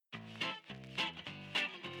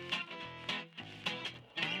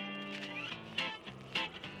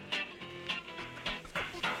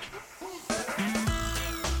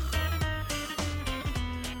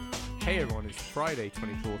Hey everyone, it's Friday,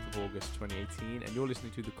 24th of August 2018, and you're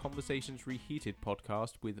listening to the Conversations Reheated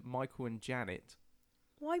podcast with Michael and Janet.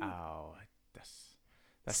 Why? Oh,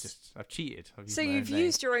 that's just, I've cheated. I've used So my own you've name.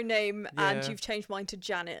 used your own name and Yeah. you've changed mine to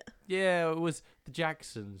Janet. Yeah, it was the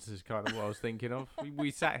Jacksons is kind of what I was thinking of.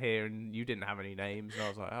 We sat here and you didn't have any names, and I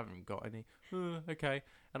was like, I haven't got any. Okay.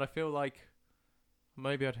 And I feel like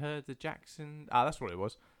maybe I'd heard the Jackson. That's what it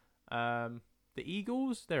was. The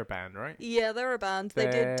Eagles, they're a band, right? Yeah, they're a band. They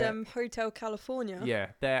did They're- Hotel California.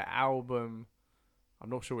 Yeah, their album, I'm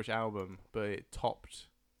not sure which album, but it topped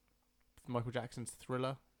Michael Jackson's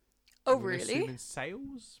Thriller. Oh, I'm really? assuming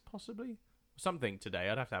sales, possibly? Something today.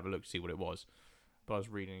 I'd have to have a look to see what it was. But I was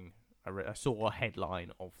reading, I saw a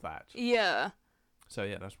headline of that. Yeah. So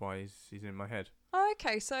yeah, that's why he's in my head. Oh,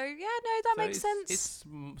 okay, so yeah, no, that So makes sense. It's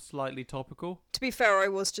slightly topical. To be fair, I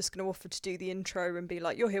was just going to offer to do the intro and be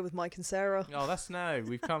like, you're here with Mike and Sarah. Oh, that's no.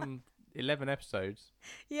 We've come 11 episodes.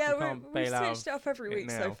 Yeah, we can't we've bail out switched it up every it week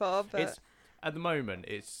now. so far, but It's at the moment.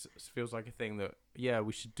 It feels like a thing that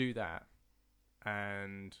we should do that.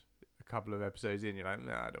 And a couple of episodes in, you're like,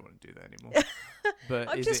 nah, I don't want to do that anymore. But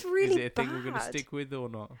I'm is just it really a thing we're going to bad. stick with or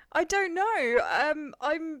not? I don't know.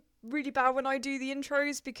 I'm really bad when I do the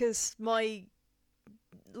intros because my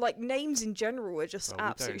names in general are just Well, we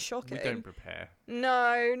absolutely don't- shocking. We don't prepare.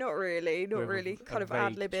 No, not really. Not We have really. a Kind of vague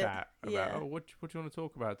ad lib it. chat about, Yeah. oh, what do you want to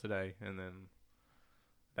talk about today? And then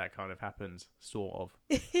that kind of happens, sort of.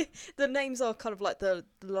 The names are kind of like the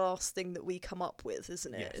last thing that we come up with,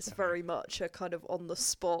 isn't it? Yes, It's definitely. very much a kind of on the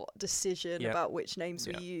spot decision Yeah. about which names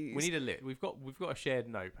Yeah. we use. We need a lit. We've got a shared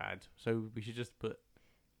notepad, so we should just put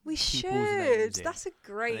We people's should. names in, That's a and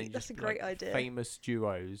then great. you That's a just great like idea. famous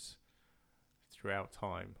duos throughout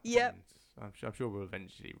time. Yep. And I'm sure we'll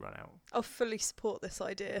eventually run out. I'll fully support this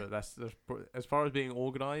idea. But that's as far as being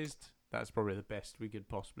organised. That's probably the best we could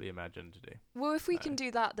possibly imagine to do. Well, if we can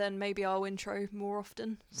do that, then maybe I'll intro more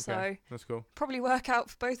often. So Okay, that's cool. probably work out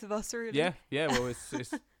for both of us, really. Yeah. Well,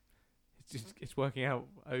 it's working out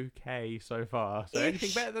okay so far. So anything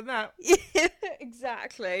Ish. better than that? Yeah,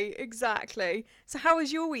 exactly. So how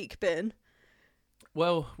has your week been?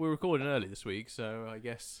 Well, we're recording early this week, so I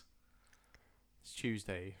guess it's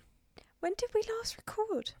Tuesday. When did we last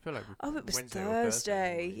record? I feel like Oh, it was Wednesday or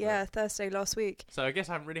Thursday. wasn't it? Yeah, Thursday last week. So I guess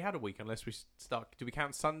I haven't really had a week unless we start. Do we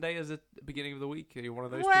count Sunday as the beginning of the week? Are you one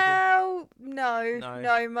of those people? Well, no,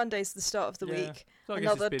 No. Monday's the start of the Yeah. week. So I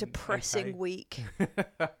guess Another it's been depressing okay. week.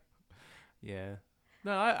 Yeah.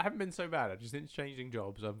 No, I haven't been so bad. I've just been changing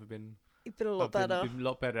jobs. I've been You've been a lot better. Been a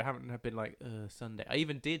lot better. I haven't been like Sunday. I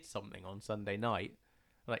even did something on Sunday night,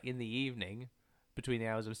 like in the evening, between the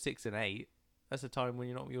hours of 6 and 8. That's a time when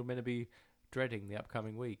you're meant to be dreading the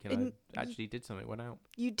upcoming week, and I actually did something. Went out.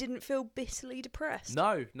 You didn't feel bitterly depressed?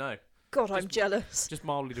 No. God, I'm just- jealous. Just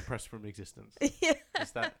mildly depressed from existence. Yeah,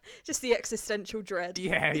 Just that. just the existential dread.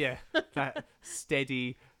 Yeah. That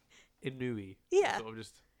steady inui. Yeah. Sort of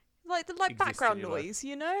just. Like the exists in background your life. noise,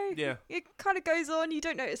 you know? Yeah. It kind of goes on, you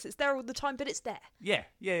don't notice it's there all the time, but it's there. Yeah.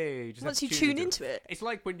 You just have Once to you tune it. into it. It's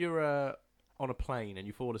like when you're on a plane and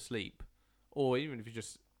you fall asleep, or even if you're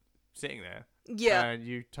just sitting there Yeah. and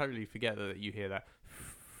you totally forget that you hear that.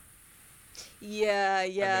 Yeah,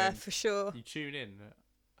 then for sure. You tune in.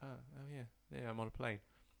 Oh yeah, I'm on a plane,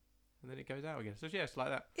 and then it goes out again. So yeah, it's like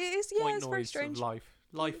that. It is, yeah, White it's noise very strange. of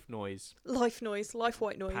life noise, Life noise, life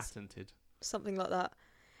white noise, patented. something like that.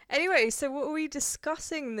 Anyway, so what are we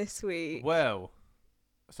discussing this week? Well,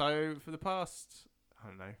 so for the past, I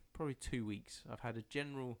don't know, probably 2 weeks, I've had a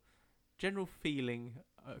general feeling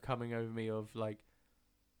coming over me of like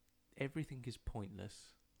everything is pointless.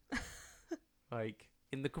 Like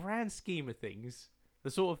in the grand scheme of things,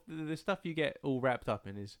 the sort of the stuff you get all wrapped up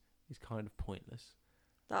in is kind of pointless.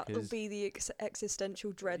 That will 'cause- be the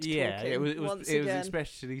existential dread Yeah, talking it was once it was again.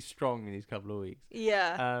 especially strong in these couple of weeks.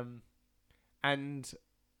 Yeah. And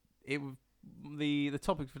the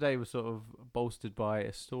topic for today was sort of bolstered by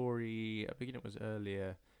a story. I think it was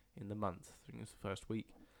earlier in the month. I think it was the first week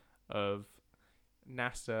of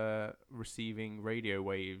NASA receiving radio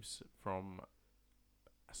waves from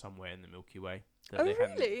somewhere in the Milky Way that Oh, they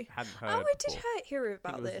really? hadn't heard. Oh, I did before. hear I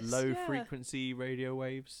about think it was this. low yeah. frequency radio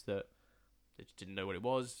waves that they just didn't know what it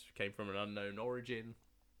was. Came from an unknown origin.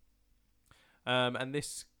 And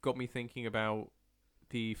this got me thinking about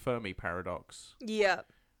the Fermi paradox, Yeah.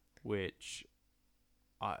 which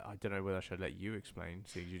I don't know whether I should let you explain,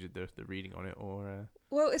 seeing you did the reading on it, or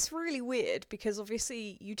Well, it's really weird because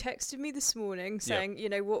obviously you texted me this morning saying, you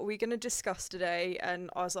know, what are we going to discuss today?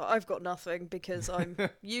 And I was like, I've got nothing because I'm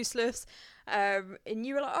useless. And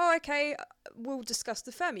you were like, oh, okay, we'll discuss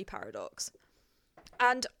the Fermi paradox.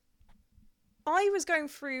 And I was going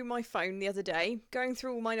through my phone the other day, going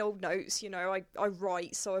through all my old notes. I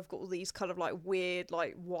write, so I've got all these kind of like weird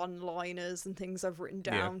like one-liners and things I've written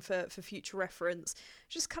down for future reference.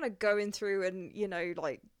 Just kind of going through and,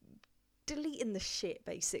 like deleting the shit,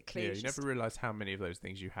 basically. Yeah, you never realise how many of those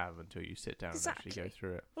things you have until you sit down and actually go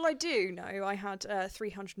through it. Well, I do know. I had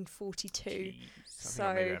 342. Jeez, so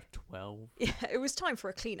I think I maybe have 12. Yeah, it was time for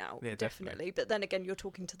a clean out, definitely. But then again, you're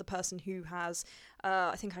talking to the person who has,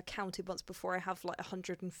 I think I counted once before, I have like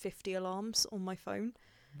 150 alarms on my phone.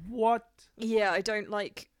 What? Yeah, I don't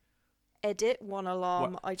edit one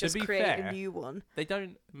alarm. I just create a new one. They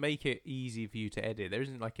don't make it easy for you to edit. There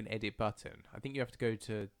isn't like an edit button. I think you have to go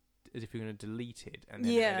to, as if you're going to delete it, and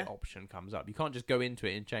then an edit option comes up. You can't just go into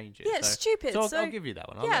it and change it. Yeah, it's stupid. So I'll give you that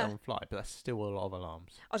one. I'll let that one fly, but that's still a lot of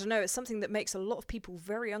alarms. I don't know. It's something that makes a lot of people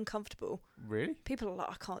very uncomfortable. Really? People are like,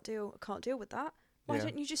 I can't deal with that. Why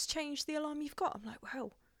don't you just change the alarm you've got? I'm like,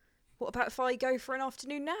 well, what about if I go for an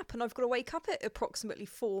afternoon nap and I've got to wake up at approximately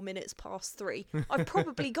 4 minutes past 3? I've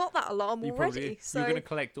probably got that alarm already. So you're going to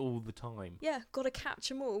collect all the time. Yeah, got to catch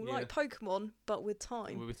them all, like Pokemon, but with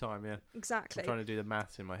time. With time, yeah. Exactly. I'm trying to do the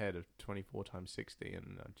maths in my head of 24 times 60,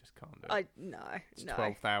 and I just can't do it. It's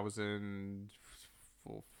 12,000,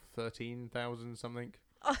 13,000 something.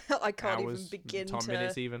 I can't hours, even begin time,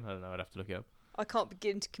 minutes even. I don't know. I'd have to look it up. I can't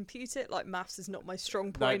begin to compute it. Like, maths is not my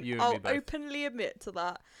strong point. I'll openly admit to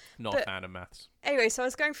that. Not a fan of maths. Anyway, so I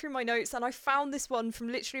was going through my notes and I found this one from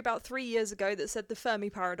literally about 3 years ago that said the Fermi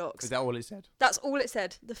paradox. Is that all it said? That's all it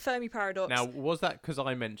said. The Fermi paradox. Now, was that because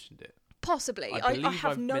I mentioned it? Possibly. I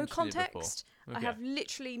have no context. Okay. I have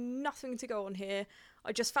literally nothing to go on here.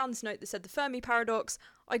 I just found this note that said the Fermi paradox.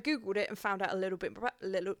 I googled it and found out a little bit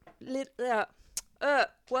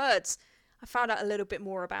words. I found out a little bit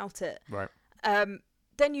more about it. Right.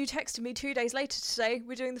 Then you texted me 2 days later to say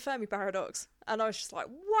we're doing the Fermi paradox, and I was just like,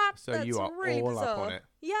 "What?" So That's you are really all bizarre. up on it.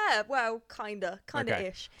 Yeah, well, kinda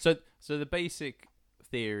ish. So the basic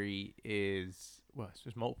theory is, well, it's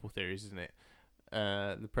just multiple theories, isn't it?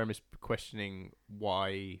 The premise questioning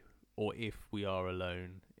why or if we are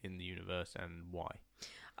alone in the universe and why.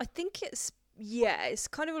 I think it's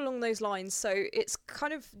kind of along those lines. So it's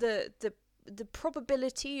kind of the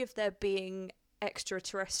probability of there being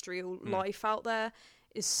extraterrestrial life out there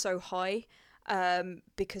is so high,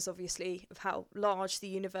 because obviously of how large the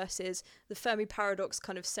universe is. The Fermi paradox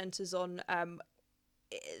kind of centers on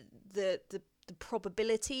the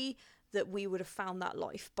probability that we would have found that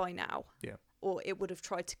life by now. Yeah. Or it would have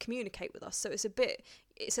tried to communicate with us. So it's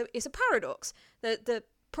a paradox. The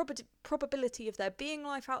probability of there being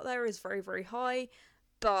life out there is very, very high,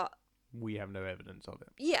 but we have no evidence of it.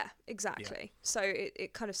 Yeah, exactly. Yeah. So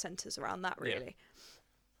it kind of centers around that, really.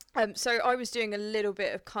 Yeah. So I was doing a little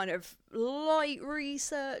bit of kind of light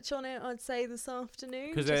research on it, I'd say, this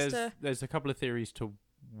afternoon. Because there's a couple of theories to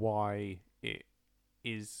why it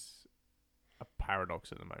is a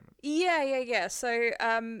paradox at the moment. Yeah. So,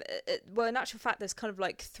 well, in actual fact, there's kind of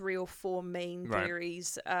like 3 or 4 main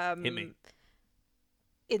theories. Hit me.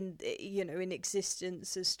 In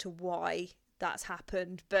existence as to why that's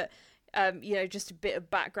happened, but just a bit of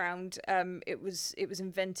background. It was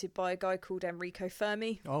invented by a guy called Enrico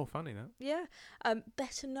Fermi. Oh, funny that. Yeah,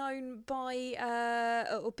 better known by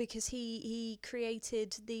or because he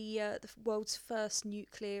created the world's first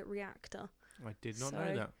nuclear reactor. I did not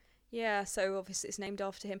know that. Yeah, so obviously it's named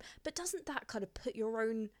after him. But doesn't that kind of put your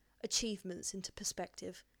own achievements into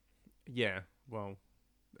perspective? Yeah, well,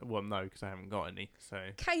 no, because I haven't got any. So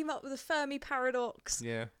came up with the Fermi paradox.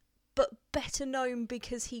 Yeah. But better known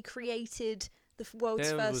because he created the world's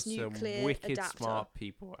first nuclear adapter. There was some wicked smart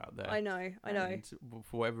people out there. I know. And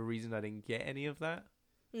for whatever reason, I didn't get any of that.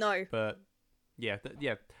 No. But yeah,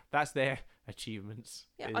 that's their achievements.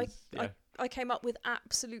 Yeah, I came up with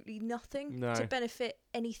absolutely nothing to benefit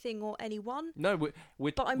anything or anyone. No,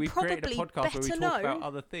 we've created a podcast where we talk about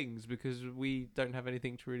other things because we don't have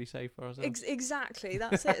anything to really say for ourselves. Exactly,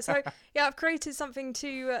 that's it. So yeah, I've created something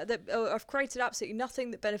I've created absolutely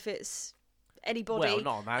nothing that benefits anybody. Well,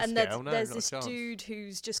 not on that and scale. There's this dude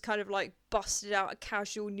who's just kind of like busted out a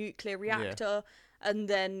casual nuclear reactor and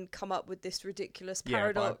then come up with this ridiculous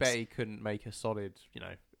paradox. Yeah, but I bet he couldn't make a solid,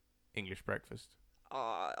 English breakfast.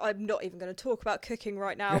 I'm not even going to talk about cooking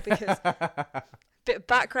right now because bit of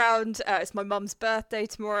background. It's my mum's birthday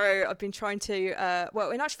tomorrow. I've been trying to,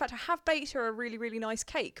 in actual fact, I have baked her a really, really nice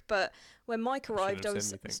cake. But when Mike arrived, I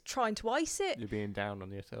was trying to ice it. You're being down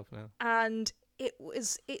on yourself now. And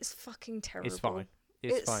it's fucking terrible. It's fine.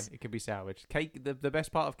 It's fine. It can be salvaged. Cake. The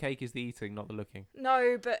best part of cake is the eating, not the looking.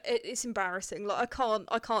 No, but it's embarrassing. Like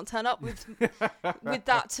I can't turn up with with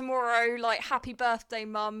that tomorrow. Like, happy birthday,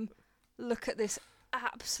 Mum. Look at this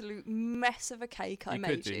absolute mess of a cake I You made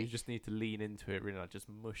could do. you. You just need to lean into it, really, like just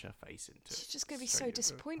mush her face into it. She's just going to be straight so into it.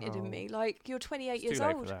 disappointed in Oh. me. Like, you're 28 It's years too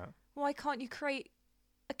late old. for that. Why can't you create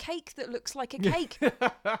a cake that looks like a cake?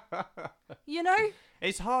 You know?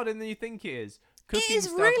 It's harder than you think it is. Cooking is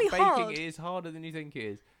stuff, really baking hard. is harder than you think it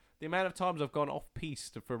is. The amount of times I've gone off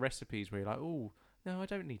piste for recipes where you're like, oh, no, I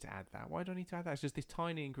don't need to add that. Why do I need to add that? It's just this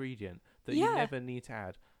tiny ingredient that you Yeah. never need to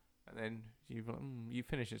add. And then you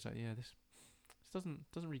finish it. It's like, yeah, this doesn't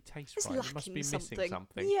really taste It's right. It must be lacking missing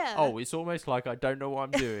something. Yeah. Oh, it's almost like I don't know what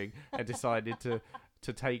I'm doing and decided to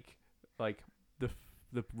take like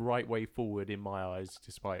the right way forward in my eyes,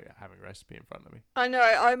 despite having a recipe in front of me. I know.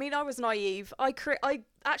 I mean, I was naive. I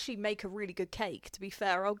actually make a really good cake. To be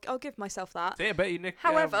fair, I'll give myself that. See, I bet you Nick.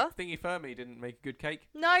 However- Thingy Fermi didn't make a good cake.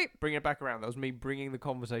 No. Bring it back around. That was me bringing the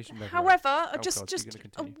conversation back around. However, Oh, just God, just you're gonna a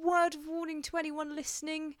continue. word of warning to anyone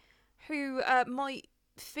listening who might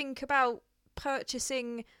think about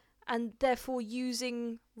purchasing and therefore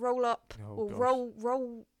using roll up Oh, or gosh.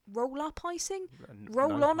 roll up icing. N-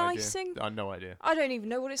 roll-on no idea. icing? I no idea. I don't even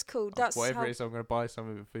know what it's called. That's Whatever how. it is, I'm going to buy some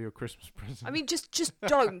of it for your Christmas present. I mean, just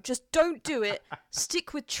don't do it.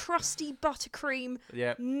 Stick with trusty buttercream.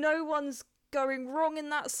 yeah. No one's going wrong in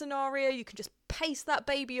that scenario. You can just paste that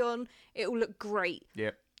baby on. It will look great.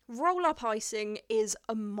 Yep. Roll up icing is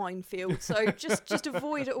a minefield, so just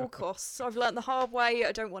avoid at all costs. I've learnt the hard way.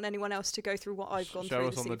 I don't want anyone else to go through what I've gone Show through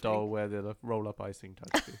us this on the evening. doll where the roll-up icing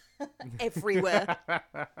touched you. Everywhere.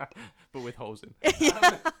 But with holes in.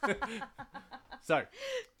 So,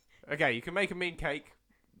 okay, you can make a mean cake.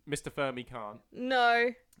 Mr. Fermi can't.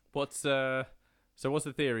 No. What's what's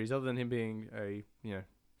the theories other than him being a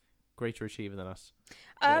greater achiever than us?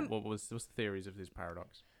 What's the theories of this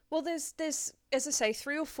paradox? Well, there's as I say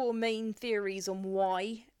 3 or 4 main theories on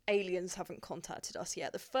why aliens haven't contacted us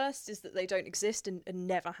yet. The first is that they don't exist and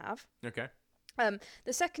never have. Okay.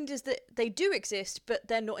 The second is that they do exist, but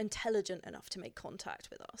they're not intelligent enough to make contact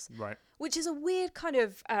with us. Right. Which is a weird kind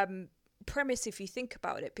of premise if you think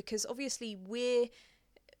about it, because obviously we're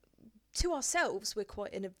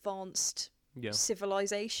quite an advanced Yeah.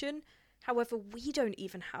 civilization. However, we don't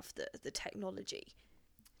even have the technology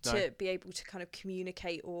to No. be able to kind of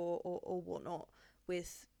communicate or whatnot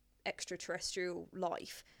with extraterrestrial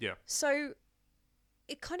life. Yeah. So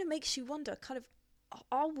it kind of makes you wonder, kind of,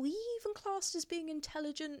 are we even classed as being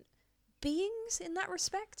intelligent beings in that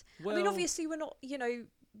respect? I mean, obviously we're not,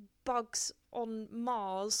 bugs on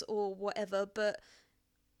Mars or whatever, but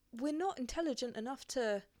we're not intelligent enough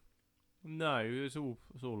to... No, it's all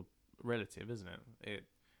relative, isn't it?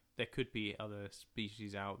 There could be other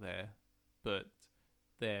species out there, but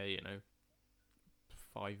they're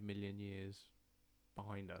 5 million years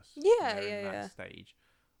behind us. Yeah, They're in yeah, that yeah. stage,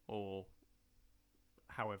 or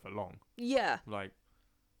however long. Yeah,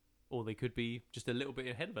 Or they could be just a little bit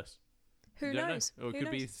ahead of us. who You don't knows? know. Or it Who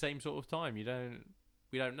could be knows? the same sort of time. We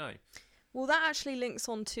don't know. Well, that actually links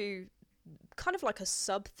on to kind of like a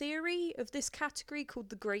sub-theory of this category called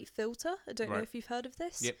the Great Filter. I don't know Right. if you've heard of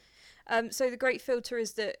this. Yep. So the Great Filter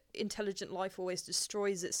is that intelligent life always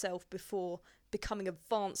destroys itself before becoming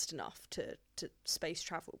advanced enough to space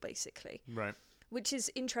travel, basically. Right. Which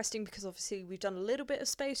is interesting because obviously we've done a little bit of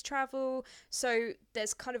space travel, so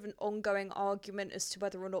there's kind of an ongoing argument as to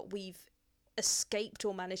whether or not we've escaped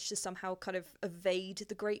or managed to somehow kind of evade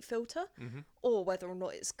the Great Filter, Mm-hmm. or whether or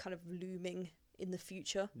not it's kind of looming in the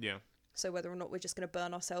future. Yeah. So whether or not we're just going to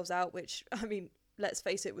burn ourselves out, which, I mean, let's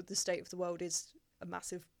face it, with the state of the world is a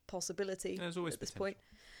massive possibility There's always at this potential.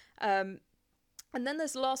 point. And then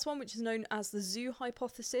there's the last one, which is known as the zoo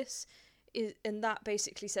hypothesis, and that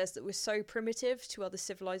basically says that we're so primitive to other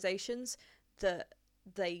civilizations that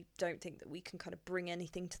they don't think that we can kind of bring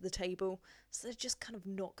anything to the table, so they're just kind of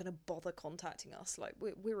not going to bother contacting us. Like,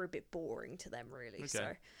 we're a bit boring to them, really.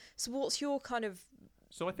 Okay. So what's your kind of...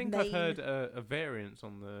 So I think I've heard a variance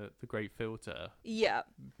on the Great Filter, Yeah,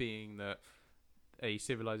 being that a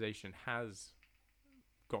civilization has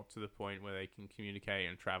got to the point where they can communicate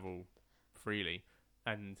and travel freely,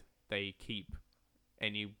 and they keep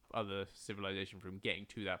any other civilization from getting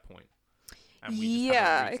to that point. And we just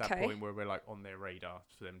haven't reached that okay. point where we're like on their radar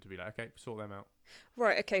for them to be like, okay, sort them out.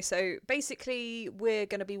 right, okay, so basically we're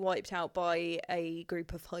going to be wiped out by a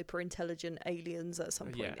group of hyper-intelligent aliens at some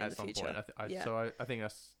point Yeah, in at the some future. point. Yeah. So I think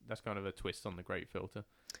that's kind of a twist on the Great Filter.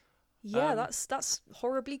 Yeah, Um, that's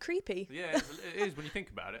horribly creepy. Yeah, it is when you think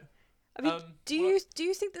about it. I mean, Um, do you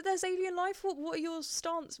think that there's alien life? What are your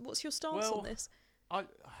stance? What's your stance Well, on this?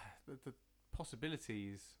 The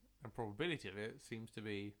possibilities and probability of it seems to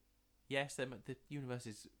be, yes, the universe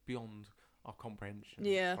is beyond our comprehension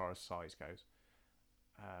Yeah. as far as size goes.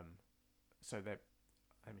 So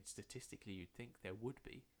I mean, statistically, you'd think there would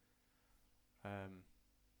be.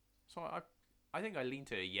 So I think I lean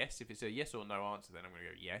to a yes. If it's a yes or no answer, then I'm going to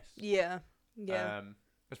go yes. Yeah. Yeah.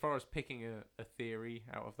 As far as picking a theory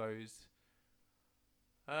out of those,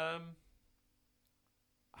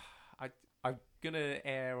 I'm going to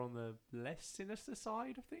err on the less sinister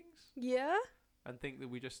side of things Yeah. and think that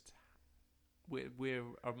we're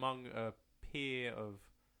among a peer of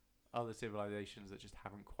other civilizations that just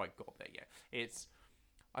haven't quite got there yet.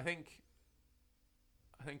 I think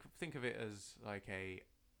of it as like a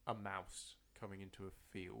mouse coming into a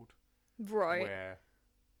field, Right. where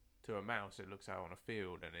to a mouse it looks out on a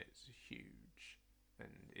field and it's huge and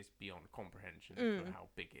it's beyond comprehension for how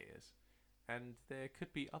big it is. And there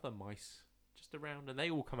could be other mice just around, and they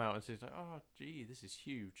all come out and say, like, "Oh, gee, this is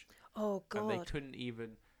huge." Oh God. And they couldn't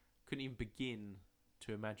even begin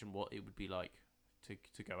to imagine what it would be like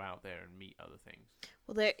to go out there and meet other things.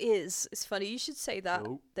 Well, there is. It's funny you should say that.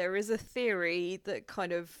 Oh. There is a theory that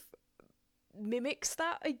kind of mimics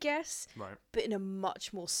that, I guess, Right. but in a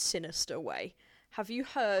much more sinister way. Have you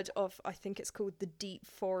heard of, I think it's called the deep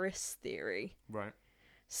forest theory? Right.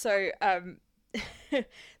 So,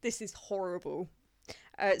 this is horrible.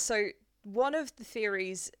 So one of the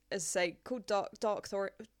theories, as I say, called dark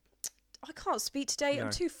Thor. I can't speak today. No.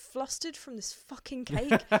 I'm too flustered from this fucking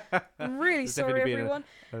cake. I'm really There's sorry, definitely been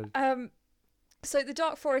everyone. So the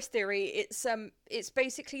dark forest theory, it's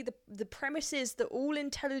basically the premise is that all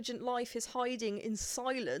intelligent life is hiding in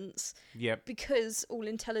silence Yep. because all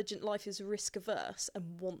intelligent life is risk averse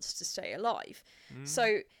and wants to stay alive.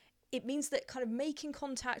 So it means that kind of making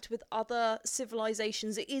contact with other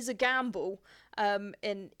civilizations, it is a gamble. And,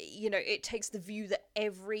 it takes the view that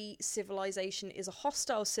every civilization is a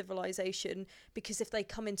hostile civilization, because if they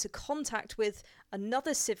come into contact with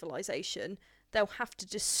another civilization, they'll have to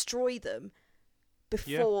destroy them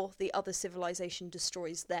before the other civilization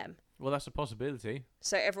destroys them. Well, that's a possibility.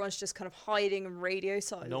 So everyone's just kind of hiding in radio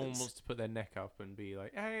silence. No one wants to put their neck up and be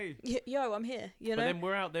like, "Hey, Yo, I'm here," you know? But then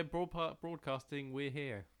we're out there broadcasting, we're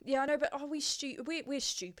here. Yeah, I know, but are we stupid? We're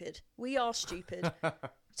stupid. We are stupid.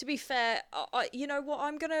 To be fair, you know what?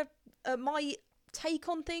 I'm going to... my take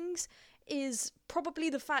on things is probably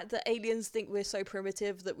the fact that aliens think we're so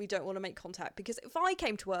primitive that we don't want to make contact. Because if I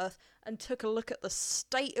came to Earth and took a look at the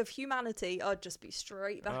state of humanity, I'd just be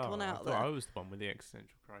straight back on out there. I was the one with the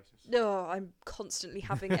existential crisis. No, I'm constantly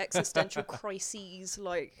having existential crises,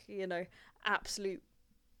 absolute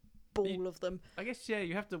ball of them. I guess,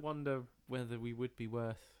 you have to wonder whether we would be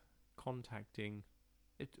worth contacting.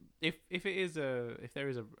 If there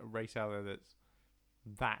is a race out there that's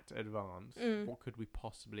that advanced, what could we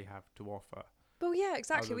possibly have to offer? Well, yeah,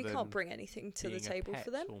 exactly. Other We can't than bring anything to the being a table pet, for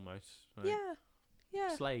them. almost.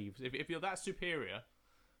 Yeah. Slaves. If you're that superior,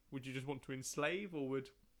 would you just want to enslave, or would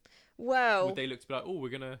they look to be like, "Oh, we're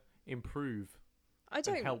gonna improve and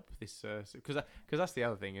help this"? Because that's the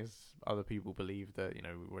other thing, is other people believe that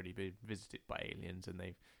we've already been visited by aliens and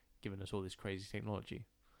they've given us all this crazy technology.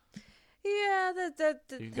 Yeah,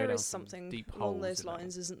 there is some something deep along holes those in that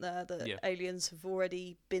lines, one. isn't there? That Yeah. aliens have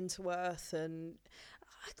already been to Earth, and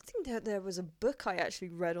I think that there was a book I actually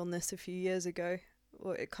read on this a few years ago,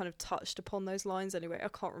 or it kind of touched upon those lines. Anyway, I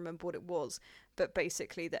can't remember what it was, but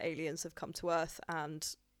basically the aliens have come to Earth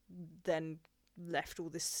and then left all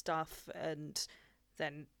this stuff, and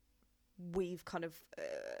then we've kind of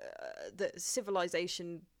the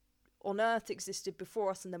civilization on Earth existed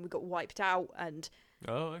before us, and then we got wiped out, and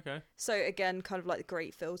Oh, okay. so again, kind of like the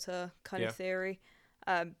Great Filter kind of theory.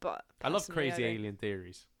 But I love personally, crazy alien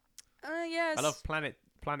theories. Yes. I love Planet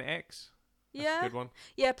X. That's yeah, a good one.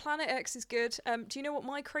 yeah. Planet X is good. Do you know what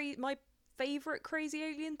my favorite crazy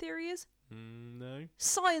alien theory is? No.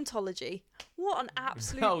 Scientology. What an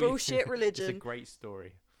absolute Oh, yeah. bullshit religion! It's a great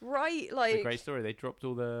story. Right, It's like a great story. They dropped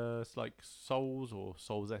all the souls or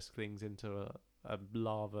souls-esque things into a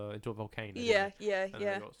volcano. yeah. And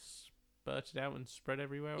they got spurted out and spread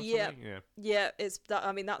everywhere or Yeah. something. Yeah. Yeah, it's that.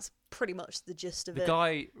 I mean, that's pretty much the gist of The it.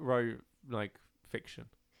 guy wrote fiction.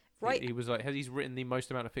 Right. He was he's written the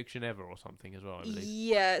most amount of fiction ever or something as well, I believe.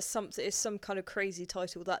 Yeah, it's some kind of crazy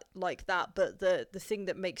title that. But the thing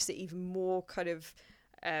that makes it even more kind of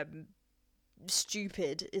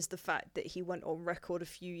stupid is the fact that he went on record a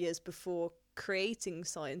few years before creating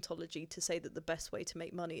Scientology to say that the best way to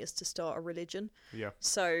make money is to start a religion. Yeah.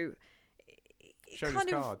 So it Showed his kind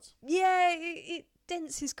of, cards. yeah, it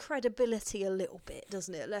dents his credibility a little bit,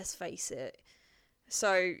 doesn't it? Let's face it.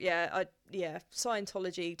 So yeah,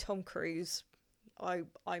 Scientology, Tom Cruise,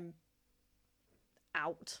 I'm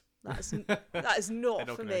out. That is not They're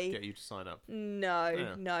not for going me. to get you to sign up. No,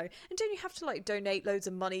 Yeah. no. And don't you have to donate loads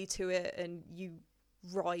of money to it, and you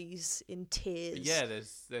rise in tiers. Yeah,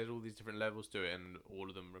 there's all these different levels to it, and all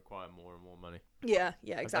of them require more and more money. Yeah,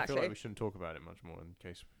 I exactly. feel like we shouldn't talk about it much more in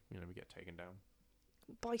case we get taken down.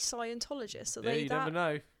 By Scientologists, are Yeah, they you that? never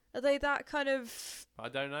know. Are they that kind of? I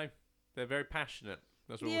don't know. They're very passionate.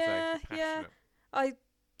 That's what we'll Yeah, say. They're yeah. passionate. I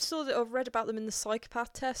saw that. I've read about them in the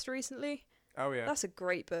Psychopath Test recently. Oh yeah. That's a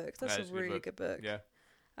great book. That's That a is a good really book. good book. Yeah.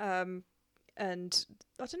 And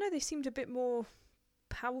I don't know. They seemed a bit more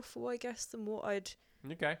powerful, I guess, than what I'd.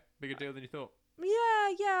 Okay. Bigger deal than you thought.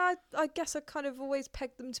 Yeah. I guess I kind of always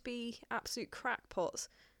pegged them to be absolute crackpots,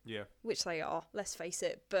 Yeah. which they are. Let's face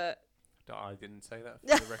it. But I didn't say that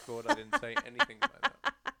for the record. I didn't say anything like that.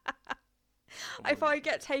 if I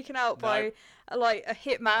get taken out by like a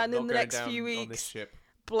hitman in the next few on this weeks, ship.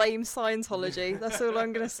 blame Scientology. That's all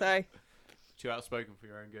I'm gonna say. Too outspoken for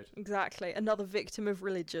your own good. Exactly. Another victim of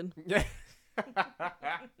religion. Yeah.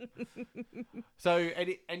 So,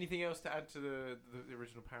 anything else to add to the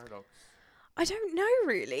original paradox? I don't know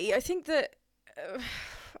really. I think that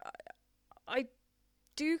I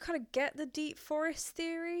do kind of get the deep forest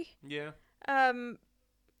theory. Yeah.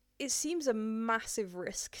 It seems a massive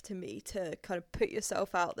risk to me to kind of put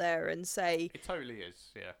yourself out there and say It totally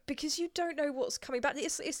is. Yeah. because you don't know what's coming back.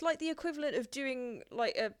 It's like the equivalent of doing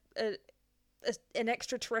like an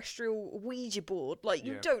extraterrestrial Ouija board. Like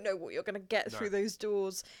you don't know what you're going to get through those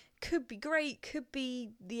doors. Could be great. Could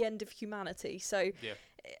be the end of humanity. So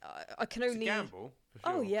I can only it's a gamble. For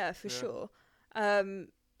sure. Oh yeah, for sure.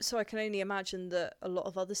 So I can only imagine that a lot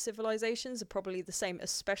of other civilizations are probably the same,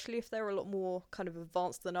 especially if they're a lot more kind of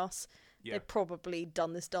advanced than us. Yeah. They've probably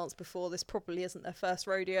done this dance before. This probably isn't their first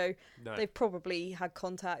rodeo. No. They've probably had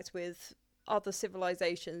contact with other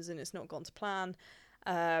civilizations and it's not gone to plan.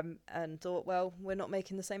 And thought, well, we're not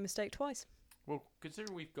making the same mistake twice. Well,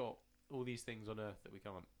 considering we've got all these things on Earth that we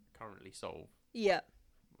can't currently solve. Yeah.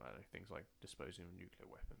 I don't know, things like disposing of nuclear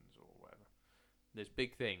weapons or whatever. There's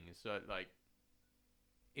big things. So, like,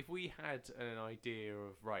 if we had an idea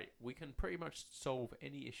of, right, we can pretty much solve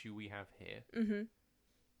any issue we have here. Mm-hmm.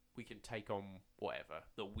 We can take on whatever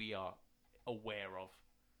that we are aware of.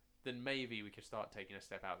 Then maybe we could start taking a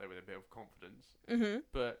step out there with a bit of confidence. Mm-hmm.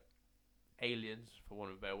 But aliens, for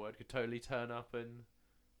want of a better word, could totally turn up and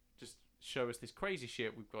just show us this crazy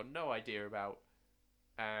shit we've got no idea about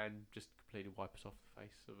and just completely wipe us off the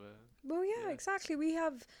face of a... Well, yeah, exactly. We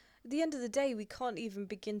have... At the end of the day, we can't even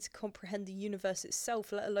begin to comprehend the universe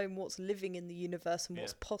itself, let alone what's living in the universe and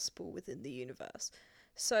what's possible within the universe.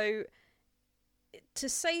 So, to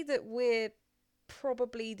say that we're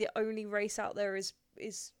probably the only race out there is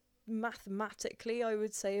mathematically, I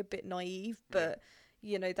would say, a bit naive. But,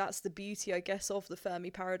 you know, that's the beauty, I guess, of the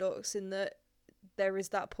Fermi paradox, in that there is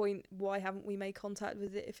that point, why haven't we made contact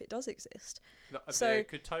with it if it does exist? So it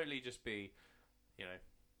could totally just be, you know...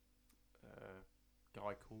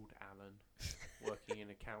 guy called Alan working in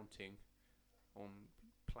accounting on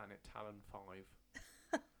planet Talon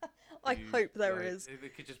 5. I hope there is.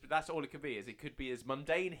 It could just that's all it could be. It could be as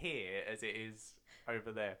mundane here as it is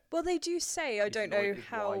over there. Well, they do say I don't know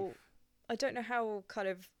how kind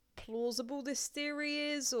of plausible this theory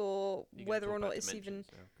is, or whether or not it's even.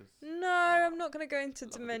 No, I'm not going to go into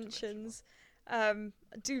dimensions. I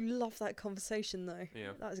do love that conversation though.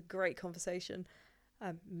 Yeah, that was a great conversation.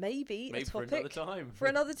 Maybe a topic for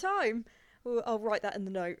another time. Well, I'll write that in the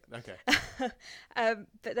note. Okay.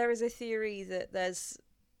 But there is a theory that there's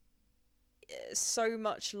so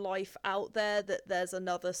much life out there that there's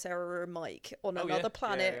another Sarah and Mike on another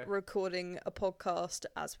planet recording a podcast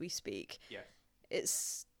as we speak. Yeah.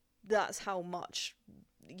 That's how much,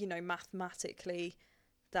 you know, mathematically,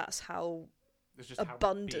 that's how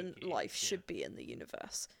abundant life should be in the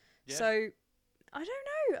universe. Yeah. So, I don't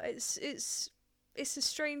know. It's a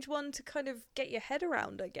strange one to kind of get your head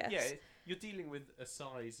around, I guess. Yeah, you're dealing with a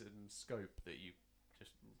size and scope that you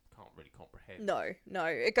just can't really comprehend. No.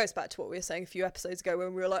 It goes back to what we were saying a few episodes ago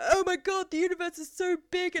when we were like, oh my god, the universe is so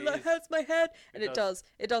big and it hurts my head. And it does.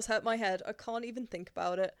 It does hurt my head. I can't even think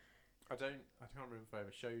about it. I can't remember if I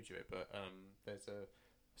ever showed you it, but there's a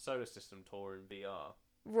solar system tour in VR.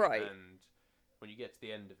 Right. And when you get to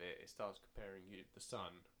the end of it, it starts comparing the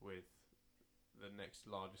sun with the next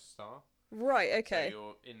largest star. Right, okay. So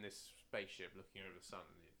you're in this spaceship looking over the sun,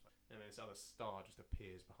 and this other star just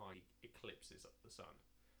appears behind, eclipses the sun.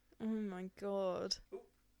 Oh my god. Ooh.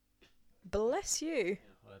 Bless you.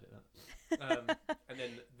 Yeah, I heard it. And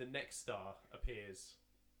then the next star appears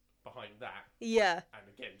behind that. Yeah. And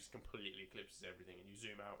again, just completely eclipses everything, and you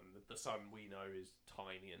zoom out, and the sun we know is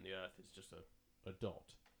tiny, and the Earth is just a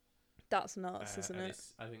dot. That's nuts, isn't it?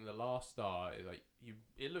 I think the last star is like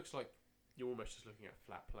it looks like you're almost just looking at a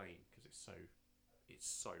flat plane because it's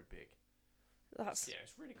so big. That's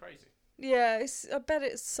it's really crazy. yeah. I bet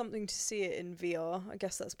it's something to see it in VR. I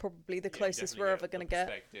guess that's probably the closest we're ever going to get.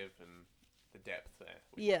 Perspective and the depth there.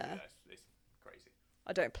 Yeah. It's crazy.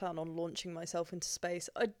 I don't plan on launching myself into space.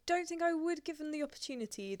 I don't think I would, given the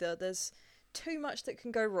opportunity either. There's too much that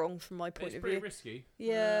can go wrong from my point of view. It's pretty risky.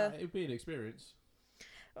 Yeah. It would be an experience.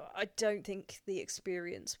 I don't think the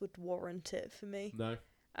experience would warrant it for me. No.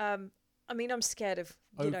 I mean, I'm scared of,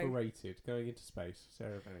 Overrated. Going into space.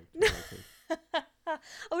 Sarah Benning.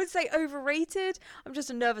 I would say overrated. I'm just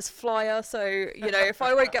a nervous flyer, so, if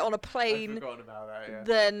I won't get on a plane, I've forgotten about that, yeah.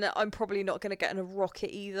 then I'm probably not going to get in a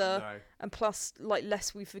rocket either. No. And plus,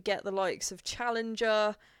 lest we forget the likes of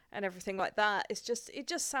Challenger and everything like that, it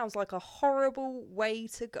just sounds like a horrible way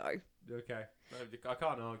to go. Okay. I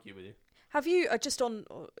can't argue with you. Have you, just on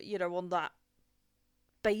that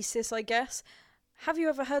basis, I guess, have you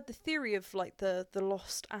ever heard the theory of, the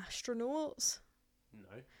lost astronauts?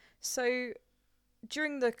 No. So,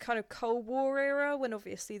 during the kind of Cold War era, when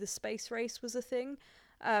obviously the space race was a thing,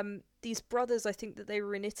 these brothers, I think that they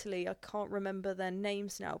were in Italy, I can't remember their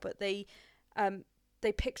names now, but they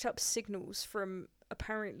picked up signals from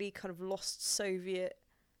apparently kind of lost Soviet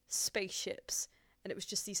spaceships, and it was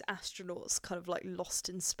just these astronauts kind of lost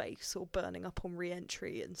in space or burning up on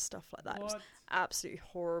re-entry and stuff like that. What? It was absolutely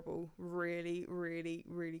horrible, really, really,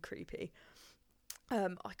 really creepy. I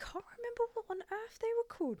can't remember what on earth they were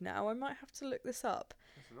called now. I might have to look this up.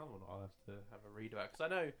 That's another one I'll have to have a read about. Because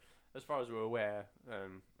I know, as far as we're aware,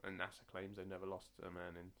 and NASA claims they've never lost a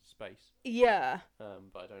man in space. Yeah.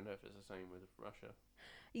 But I don't know if it's the same with Russia.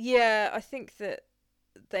 Yeah, I think that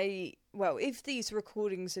if these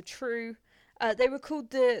recordings are true, they were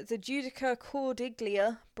called the Giudica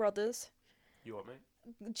Cordiglia brothers. You what, mate?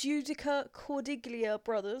 Giudica Cordiglia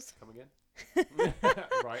brothers. Come again?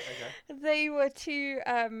 Right, okay. They were two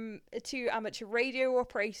amateur radio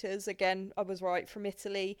operators, again, I was right, from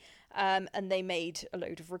Italy, and they made a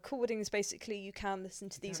load of recordings. Basically, you can listen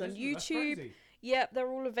to these on YouTube. Yep, they're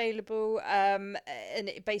all available, and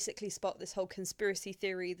it basically sparked this whole conspiracy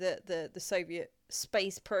theory that the Soviet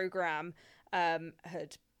space program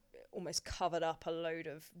had almost covered up a load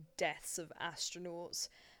of deaths of astronauts,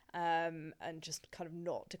 and just kind of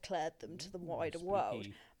not declared them to the wider world.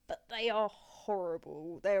 But they are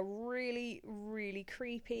horrible. They're really, really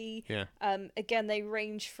creepy. Yeah. Again, they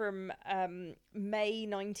range from May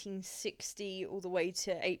 1960 all the way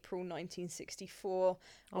to April 1964.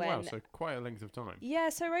 Oh, wow, so quite a length of time. Yeah,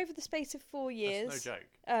 so over the space of 4 years. That's no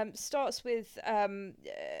joke. Starts with a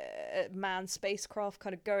manned spacecraft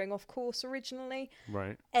kind of going off course originally.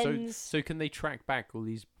 Right. Ends... So can they track back all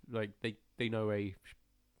these, they know a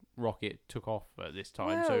rocket took off at this time?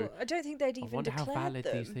 Well, so I don't think they'd even declared them. I wonder how valid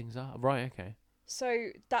these things are. Right, okay. So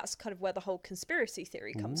that's kind of where the whole conspiracy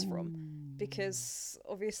theory comes from, because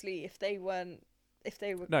obviously if they were if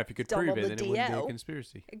you could prove it, then it wouldn't be a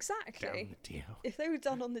conspiracy. Exactly. Damn the DL. If they were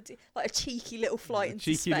done on the like a cheeky little flight into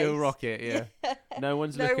cheeky space. little rocket, yeah. No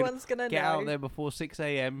one's no one's gonna get know. out there before 6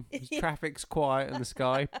 a.m. Traffic's quiet in the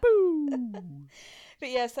sky. Boom. But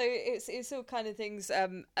yeah, so it's all kind of things.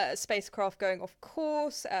 Spacecraft going off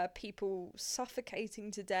course, people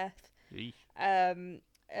suffocating to death, a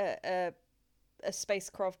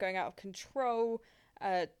spacecraft going out of control,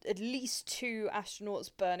 at least 2 astronauts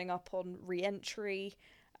burning up on re-entry,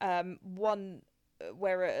 one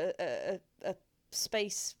where a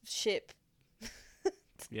spaceship.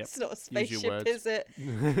 Yep. It's not a spaceship, is it?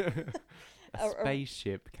 A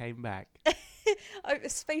spaceship came back. A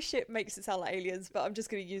spaceship makes it sound like aliens, but I'm just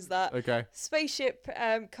going to use that. Okay. Spaceship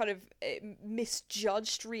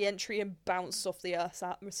misjudged re-entry and bounced off the Earth's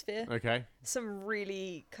atmosphere. Okay. Some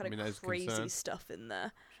really kind of crazy stuff in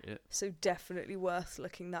there. Shit. So definitely worth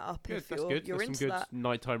looking that up if you're that's into some that. good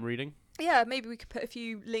nighttime reading. Yeah, maybe we could put a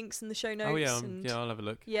few links in the show notes. Oh yeah, and I'll have a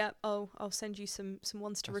look. Yeah, I'll send you some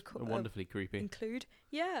ones to record. Wonderfully creepy. Include.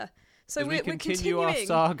 Yeah. So we we're continue our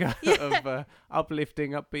saga of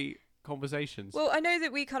uplifting, upbeat conversations. Well, I know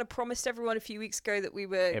that we kind of promised everyone a few weeks ago that we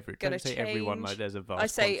were going to change. Everyone, like there's a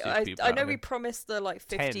vast I know we promised the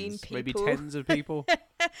 15 people, maybe tens of people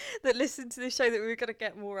that listened to the show that we were going to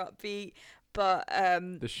get more upbeat. But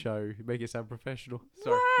the show, you make it sound professional.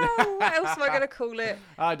 Sorry. Well, what else am I going to call it?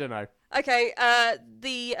 I don't know. Okay,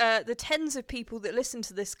 the tens of people that listen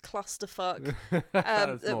to this clusterfuck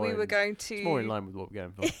that we were going to... It's more in line with what we're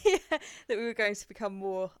going for. Yeah, that we were going to become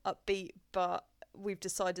more upbeat, but we've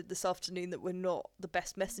decided this afternoon that we're not the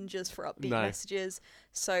best messengers for upbeat messages,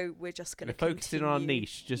 so we're just going to focus in on our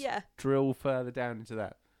niche. Just drill further down into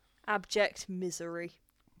that. Abject misery.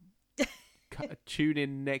 Tune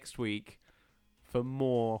in next week for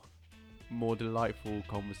more delightful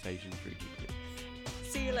conversations.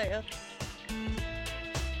 See you later. Bye.